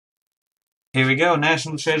Here we go.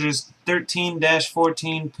 National Treasures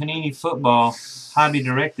 13-14 Panini Football Hobby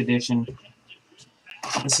Direct Edition.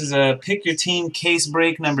 This is a Pick Your Team case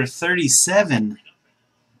break number 37.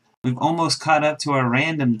 We've almost caught up to our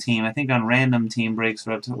random team. I think on random team breaks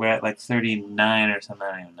we're at like 39 or something.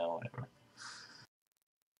 I don't even know. Whatever.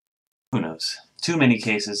 Who knows? Too many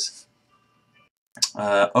cases.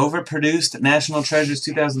 Overproduced National Treasures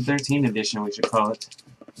 2013 edition, we should call it.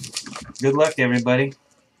 Good luck, everybody.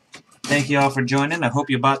 Thank you all for joining. I hope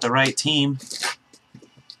you bought the right team.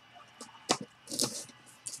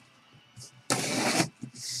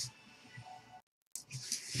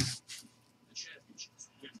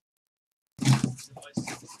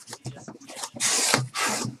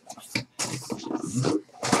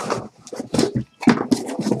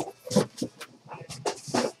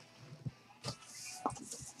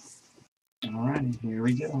 Alright, here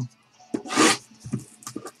we go.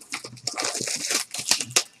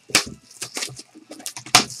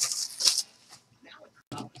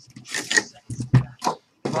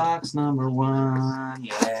 Box number 1.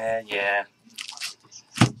 Yeah.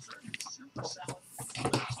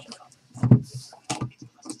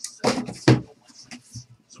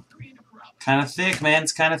 Kind of thick, man.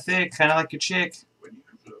 It's kind of thick. Kind of like your chick.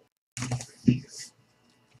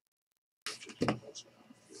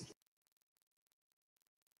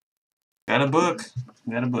 Got a book.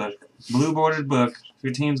 Got a book. Blue bordered book. If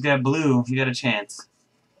your team's got blue, you got a chance.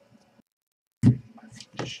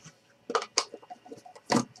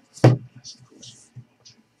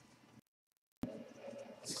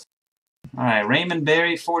 Alright, Raymond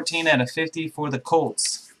Berry, 14 out of 50 for the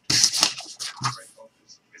Colts.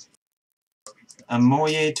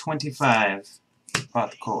 Amoye, 25 for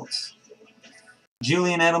the Colts.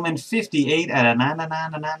 Julian Edelman, 58 out of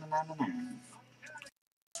 99.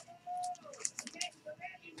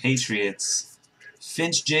 Patriots.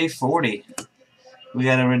 Finch J, 40. We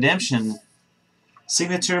got a redemption.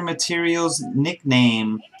 Signature Materials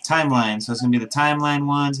nickname timeline. So it's going to be the timeline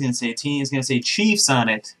one. It's going to say team. It's going to say Chiefs on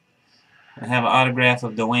it. I have an autograph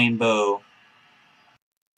of Dwayne Bowe.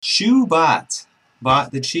 Shoebot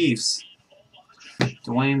bought the Chiefs.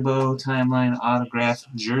 Dwayne Bowe timeline autograph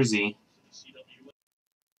jersey.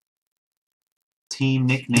 Team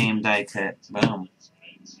nickname die cut. Boom.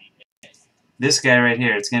 This guy right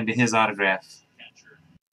here, it's going to be his autograph.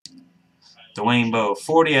 Dwayne Bowe,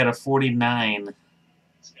 40 out of 49.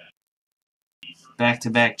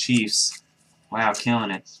 Back-to-back Chiefs. Wow,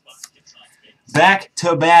 killing it.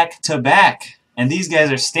 Back-to-back-to-back. And these guys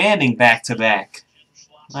are standing back-to-back.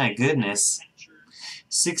 My goodness.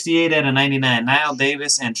 68 out of 99. Niall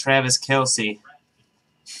Davis and Travis Kelce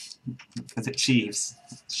for the Chiefs.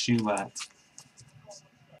 Shoebot.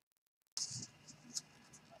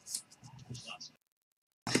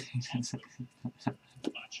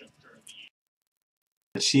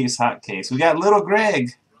 The Chiefs hot case. We got Little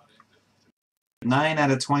Greg. 9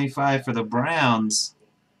 out of 25 for the Browns.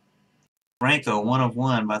 Franco, 1 of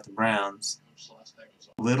 1 about the Browns.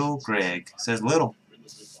 Little Greg. Says Little.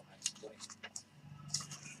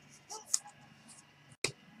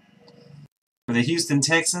 For the Houston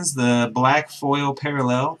Texans, the black foil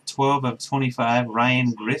parallel. 12 of 25.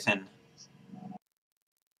 Ryan Griffin.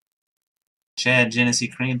 Chad Genesee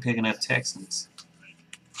Cream picking up Texans.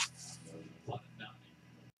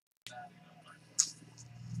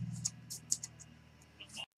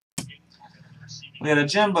 We got a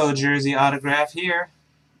jumbo jersey autograph here.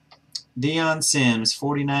 Deion Sims,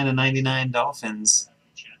 49 of 99 Dolphins.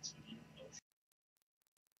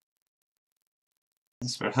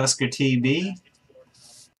 This for Husker TB.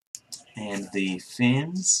 And the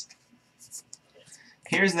Fins.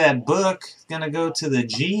 Here's that book. It's going to go to the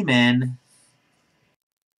G-Men.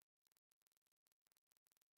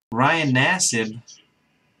 Ryan Nassib.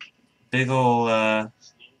 Big ol'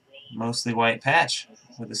 mostly white patch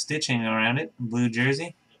with the stitching around it. Blue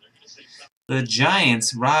jersey. The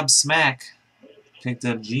Giants, Rob Smack picked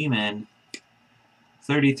up G-Men.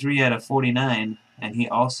 33 out of 49. And he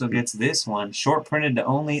also gets this one. Short printed to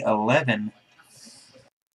only 11.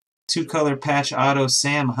 2-color patch auto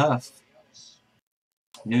Sam Huff.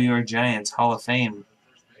 New York Giants, Hall of Fame.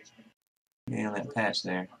 Getting that patch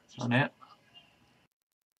there. On that.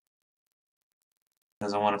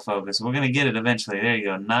 Doesn't want to focus. We're going to get it eventually. There you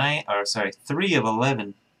go. 3 of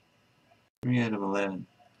 11. 3 out of 11.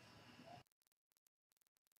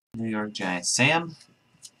 New York Giants. Sam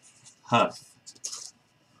Huff.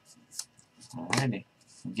 Alrighty.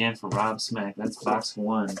 Again for Rob Smack. That's box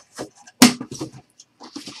 1.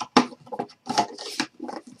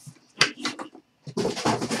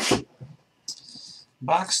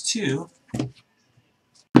 Box 2.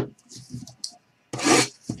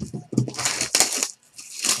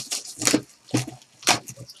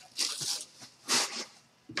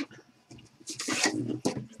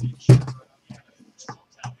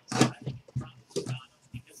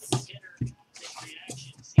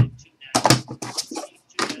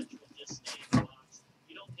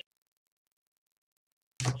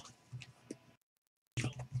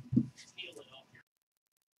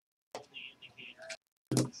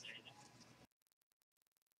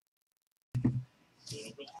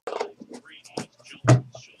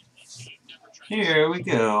 Here we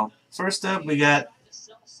go. First up, we got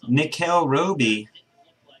Nickel Roby.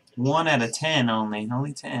 1 out of 10 only.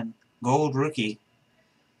 Only 10. Gold rookie.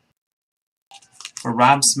 For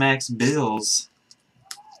Rob Smack's Bills.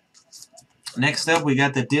 Next up, we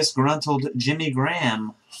got the disgruntled Jimmy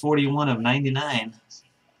Graham. 41 of 99.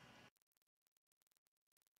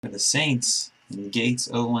 For the Saints. And Gates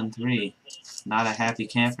 013. Not a happy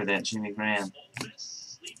camper, that Jimmy Graham.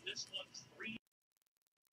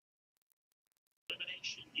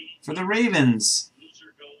 For the Ravens.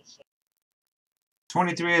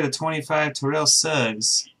 23 out of 25, Terrell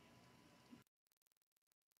Suggs.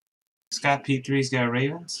 Scott P3's got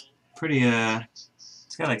Ravens. Pretty,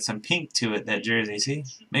 it's got like some pink to it, that jersey, see?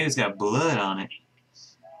 Maybe it's got blood on it.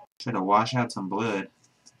 Try to wash out some blood.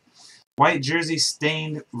 White jersey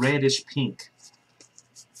stained reddish pink.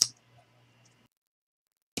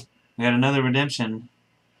 We got another redemption.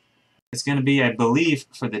 It's going to be, I believe,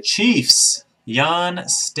 for the Chiefs. Jan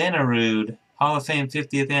Stenerud. Hall of Fame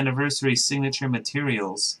 50th Anniversary Signature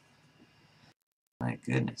Materials. My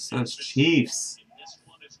goodness, those Chiefs.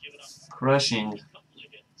 Crushing.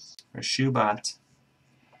 For Shubat.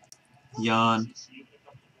 Jan.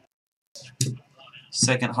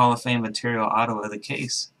 Second Hall of Fame material auto of the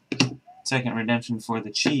case. Second redemption for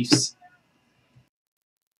the Chiefs.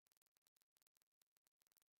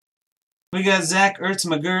 We got Zach Ertz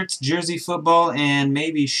McGurts, Jersey Football, and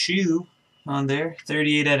maybe Shoe on there.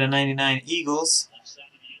 38 out of 99 Eagles.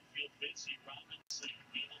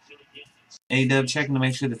 A-Dub checking to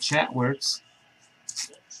make sure the chat works.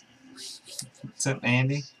 What's up,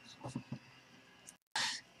 Andy?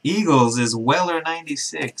 Eagles is Weller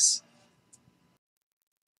 96.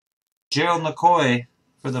 Gerald McCoy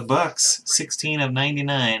for the Bucks, 16 of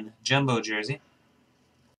 99 Jumbo jersey.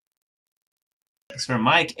 Thanks for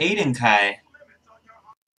Mike Aidenkai.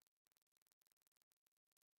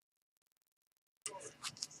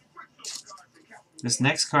 This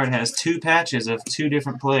next card has 2 patches of 2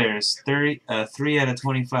 different players. 3 out of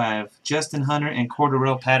 25. Justin Hunter and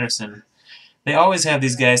Cordarrelle Patterson. They always have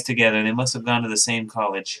these guys together. They must have gone to the same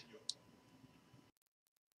college.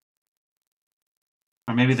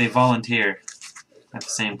 Or maybe they volunteer at the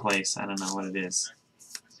same place. I don't know what it is.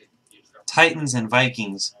 Titans and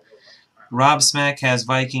Vikings. Rob Smack has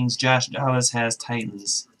Vikings. Josh Dallas has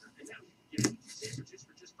Titans.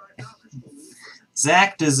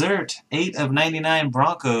 Zach Desert, 8 of 99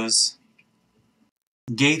 Broncos.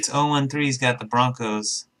 Gates 013's got the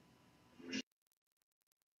Broncos.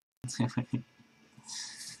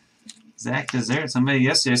 Zach Desert, somebody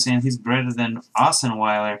yesterday saying he's better than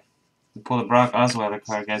Osweiler. We pulled a Brock Osweiler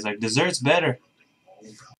card, guys. Like, Desert's better.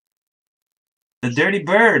 The Dirty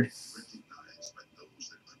Bird.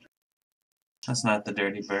 That's not the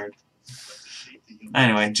Dirty Bird.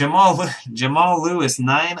 Anyway, Jamal Lewis,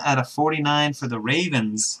 9 out of 49 for the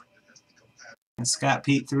Ravens. And Scott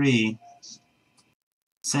Pete 3.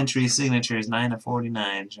 Century Signatures, 9 of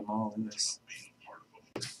 49. Jamal Lewis.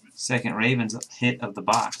 Second Ravens hit of the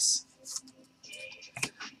box.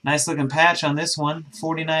 Nice looking patch on this one.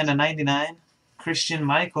 49 to 99. Christian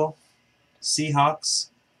Michael. Seahawks.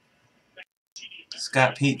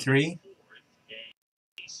 Scott Pete 3.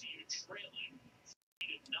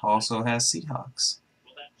 Also has Seahawks.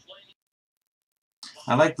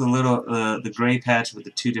 I like the little the gray patch with the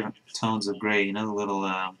 2 different tones of gray. You know, the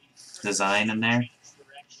little design in there.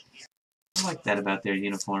 I like that about their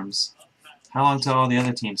uniforms. How long till all the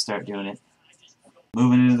other teams start doing it?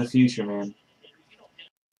 Moving into the future, man.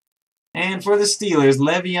 And for the Steelers,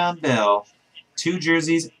 Le'Veon Bell. 2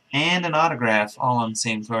 jerseys and an autograph, all on the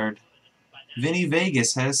same card. Vinny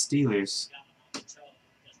Vegas has Steelers.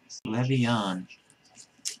 Le'Veon.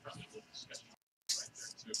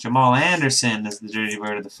 Jamal Anderson is the Dirty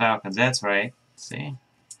Bird of the Falcons. That's right. See?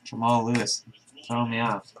 Jamal Lewis. Throwing me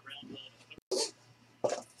off.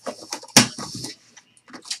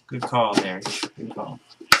 Good call there. Good call.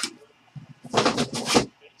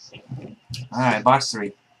 Alright, box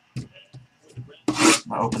 3.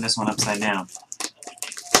 I'll open this one upside down.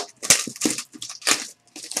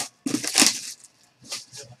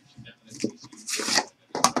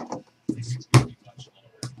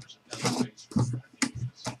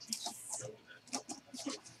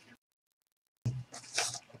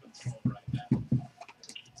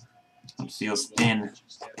 It feels thin.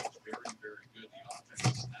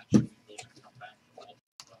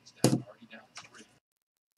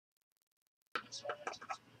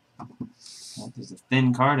 There's a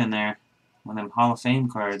thin card in there. One of them Hall of Fame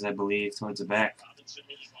cards, I believe, towards the back.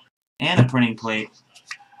 And a printing plate.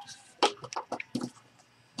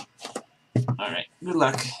 Alright, good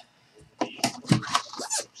luck.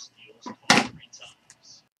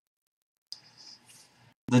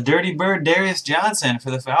 The Dirty Bird, Darius Johnson for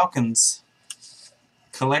the Falcons.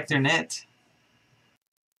 Collector net.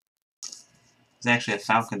 He's actually a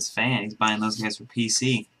Falcons fan. He's buying those guys for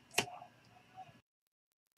PC.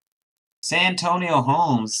 Santonio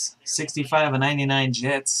Holmes, 65/99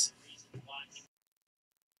 Jets.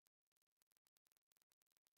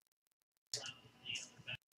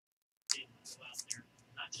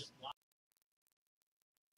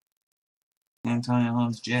 Antonio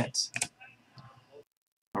Holmes Jets.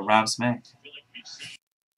 For Rob Smack.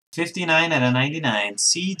 59/99.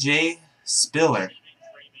 CJ Spiller.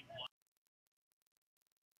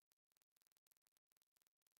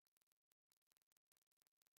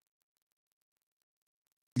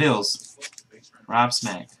 Bills. Rob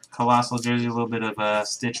Smack. Colossal jersey, a little bit of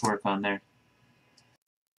stitch work on there.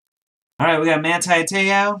 Alright, we got Manti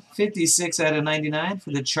Te'o, 56/99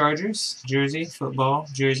 for the Chargers. Jersey, football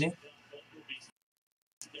jersey.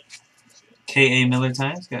 K.A. Miller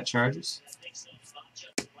Times, got Chargers.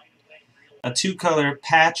 A two-color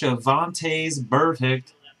patch of Vontaze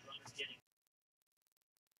Burfict.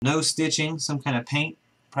 No stitching, some kind of paint,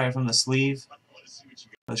 probably from the sleeve.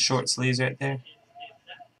 Those short sleeves right there.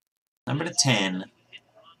 Number to 10.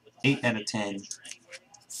 8/10.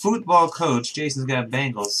 Football coach, Jason's got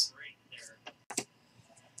Bengals.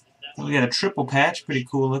 We got a triple patch, pretty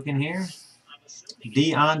cool looking here.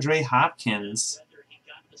 DeAndre Hopkins.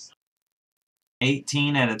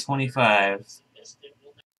 18/25.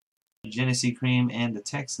 Genesee Cream and the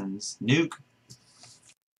Texans. Nuke.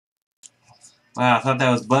 Wow, I thought that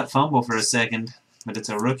was butt fumble for a second, but it's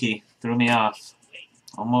a rookie. Threw me off.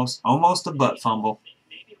 Almost a butt fumble.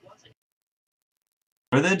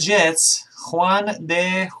 For the Jets, Juan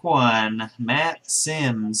de Juan, Matt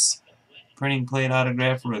Sims. Printing plate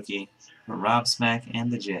autograph rookie for Rob Smack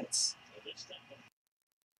and the Jets.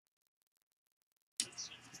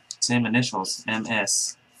 Same initials,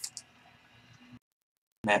 MS.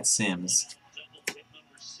 Matt Sims.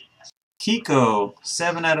 Kiko,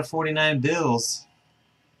 7/49 Bills.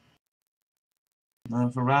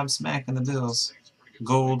 For Rob Smack and the Bills.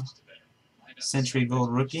 Gold, Century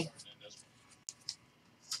Gold rookie.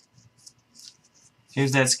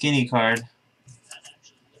 Here's that skinny card.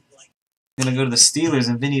 Gonna go to the Steelers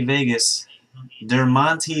and Vinny Vegas.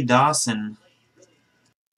 Dermontti Dawson.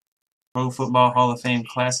 Pro Football Hall of Fame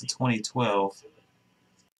class of 2012.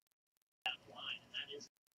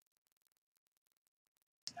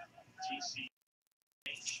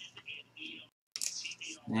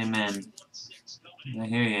 Amen. I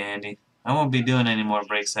hear you, Andy. I won't be doing any more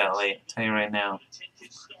breaks that late. I'll tell you right now.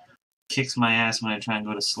 Kicks my ass when I try and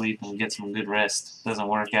go to sleep and get some good rest. Doesn't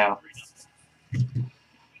work out.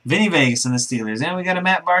 Vinny Vegas and the Steelers. And we got a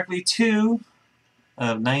Matt Barkley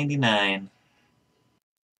 2/99.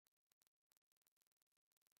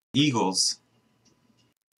 Eagles.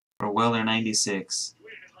 For Weller 96.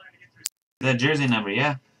 That jersey number,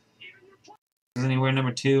 yeah. Doesn't he wear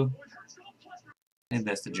number 2? I think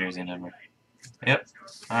that's the jersey number. Yep.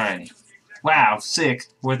 Alrighty. Wow, sick.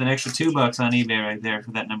 Worth an extra $2 on eBay right there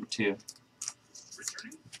for that number 2.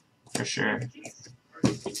 For sure.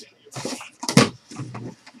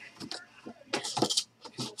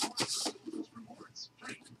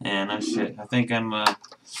 Yeah, no shit. I think I'm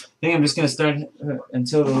just gonna start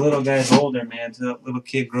until the little guy's older, man. Until the little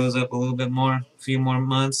kid grows up a little bit more, a few more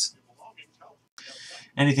months.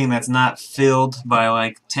 Anything that's not filled by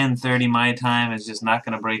like 10:30 my time is just not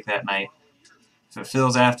gonna break that night. If it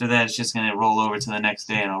fills after that, it's just gonna roll over to the next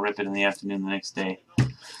day, and I'll rip it in the afternoon the next day.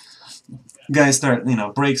 Guys start,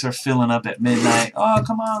 breaks are filling up at midnight. Oh,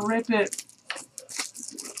 come on, rip it.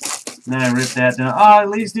 And then I rip that down. Oh, at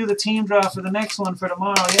least do the team draw for the next one for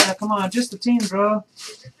tomorrow. Yeah, come on, just the team draw.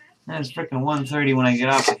 And it's freaking 1:30 when I get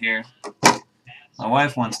off of here. My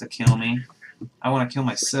wife wants to kill me. I want to kill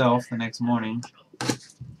myself the next morning.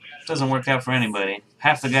 It doesn't work out for anybody.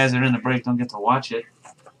 Half the guys that are in the break don't get to watch it.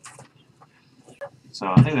 So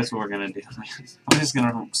I think that's what we're going to do. I'm just going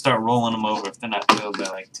to start rolling them over if they're not filled by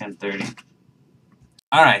like 10:30.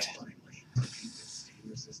 Alright.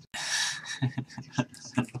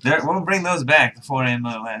 We'll bring those back. The 4 a.m.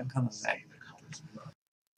 coming back.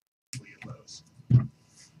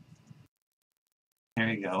 Here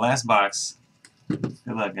we go. Last box. Good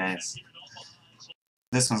luck, guys.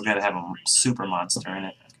 This one's got to have a super monster in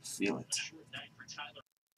it. I can feel it.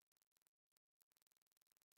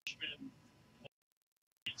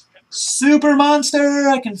 Super monster!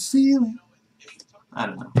 I can feel it. I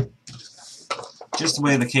don't know. Just the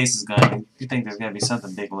way the case is going, you think there's got to be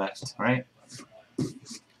something big left, right?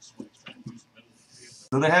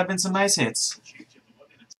 So there have been some nice hits.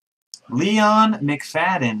 Leon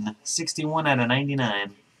McFadden,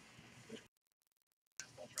 61/99.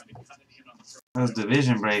 Those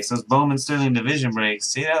division breaks, those Bowman Sterling division breaks.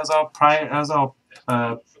 See, that was all prior. That was all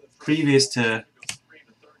previous to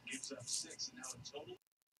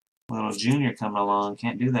little Junior coming along.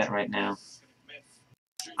 Can't do that right now.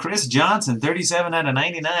 Chris Johnson, 37 out of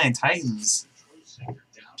 99, Titans.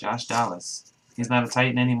 Josh Dallas. He's not a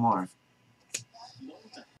Titan anymore.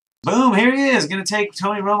 Boom, here he is. Going to take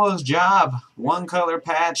Tony Romo's job. One color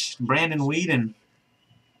patch. Brandon Whedon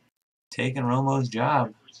taking Romo's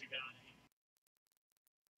job.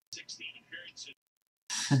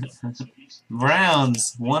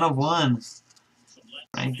 Browns, 1 of 1.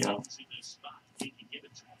 Franco.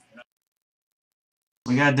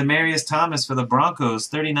 We got Demarius Thomas for the Broncos,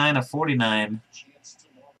 39 of 49.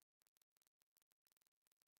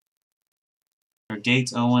 For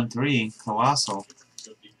Gates 0-3, Colossal.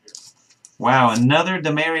 Wow, another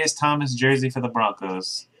Demarius Thomas jersey for the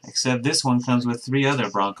Broncos. Except this one comes with 3 other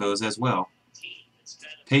Broncos as well.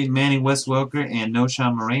 Peyton Manning, Wes Welker, and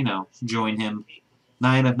Noshawn Moreno join him.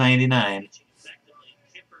 9 of 99.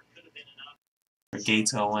 For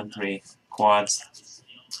Gates 0-3. Quads.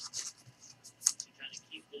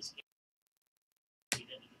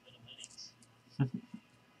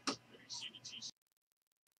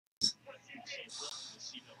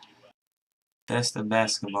 Best of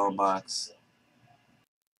basketball box.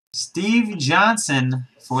 Steve Johnson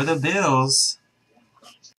for the Bills.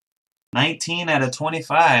 19 out of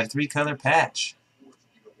 25. 3-color patch.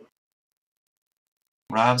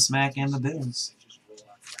 Rob Smack and the Bills.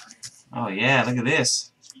 Oh, yeah, look at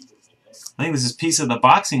this. I think this is piece of the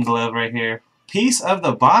boxing glove right here. Piece of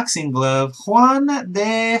the boxing glove. Juan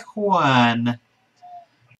de Juan.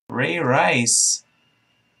 Ray Rice.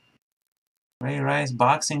 Ray Rice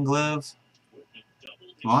boxing glove.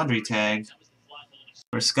 Laundry tag.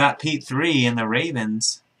 For Scott Pete 3 and the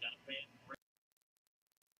Ravens.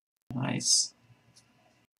 Nice.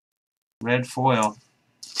 Red foil.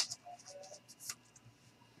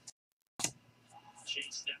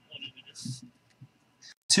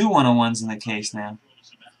 2 101s in the case now.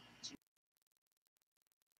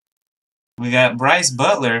 We got Bryce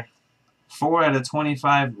Butler, 4 out of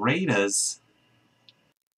 25 Raiders.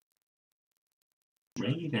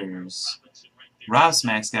 Rob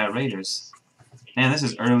Smack's got Raiders. Man, this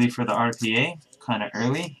is early for the RPA. Kind of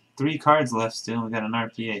early. 3 cards left still. We got an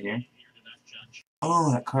RPA here.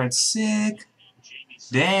 Oh, that card's sick.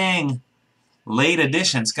 Dang. Late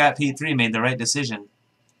edition. Scott P3 made the right decision.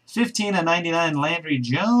 15 of 99 Landry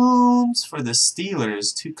Jones for the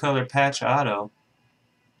Steelers. 2-color patch auto.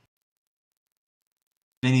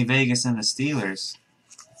 Vinny Vegas and the Steelers.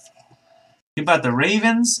 He bought the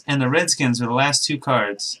Ravens and the Redskins were the last 2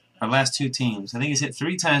 cards. Our last 2 teams. I think he's hit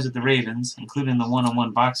 3 times with the Ravens, including the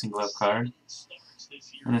 1-on-1 boxing glove card.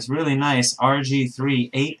 And it's really nice.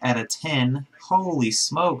 RG3, 8 out of 10. Holy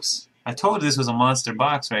smokes. I told you this was a monster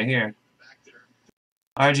box right here.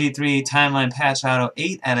 RG3 timeline patch auto,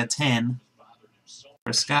 8 out of 10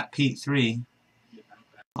 for Scott Pete 3.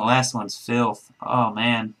 The last one's filth. Oh,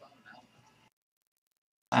 man.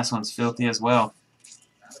 Last one's filthy as well.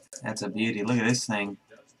 That's a beauty. Look at this thing.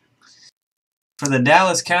 For the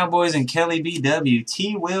Dallas Cowboys and Kelly BW,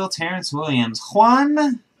 T. Will, Terrence Williams,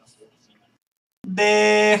 Juan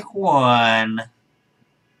de Juan.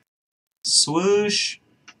 Swoosh,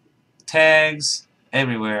 tags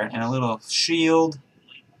everywhere, and a little shield.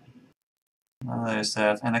 All other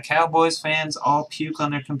stuff. And the Cowboys fans all puke on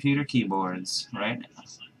their computer keyboards right now.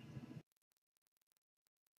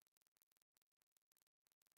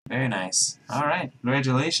 Very nice. Alright,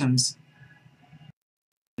 congratulations.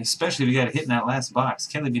 Especially if you got a hit in that last box.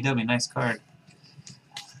 Kelly BW, nice card.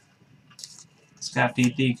 Scott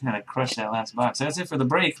PT kind of crushed that last box. That's it for the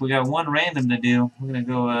break. We got 1 random to do. We're going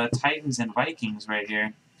to go Titans and Vikings right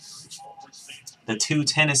here. The 2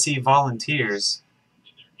 Tennessee Volunteers.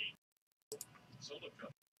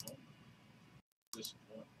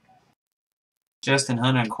 Justin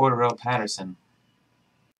Hunter and Cordero Patterson.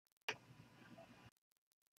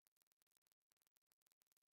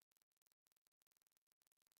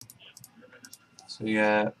 So we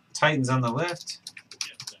got Titans on the left,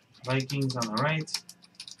 Vikings on the right.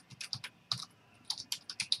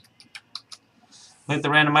 Hit the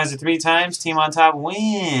randomizer 3 times. Team on top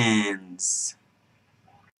wins.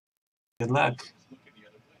 Good luck.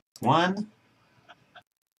 1,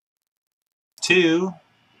 2,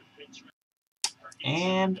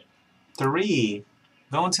 and 3.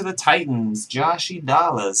 Going to the Titans. Joshy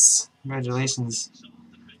Dallas. Congratulations,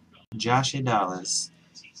 Joshy Dallas.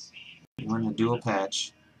 You won the dual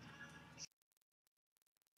patch.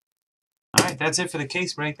 Alright, that's it for the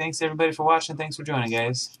case break. Thanks everybody for watching. Thanks for joining,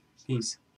 guys. Peace.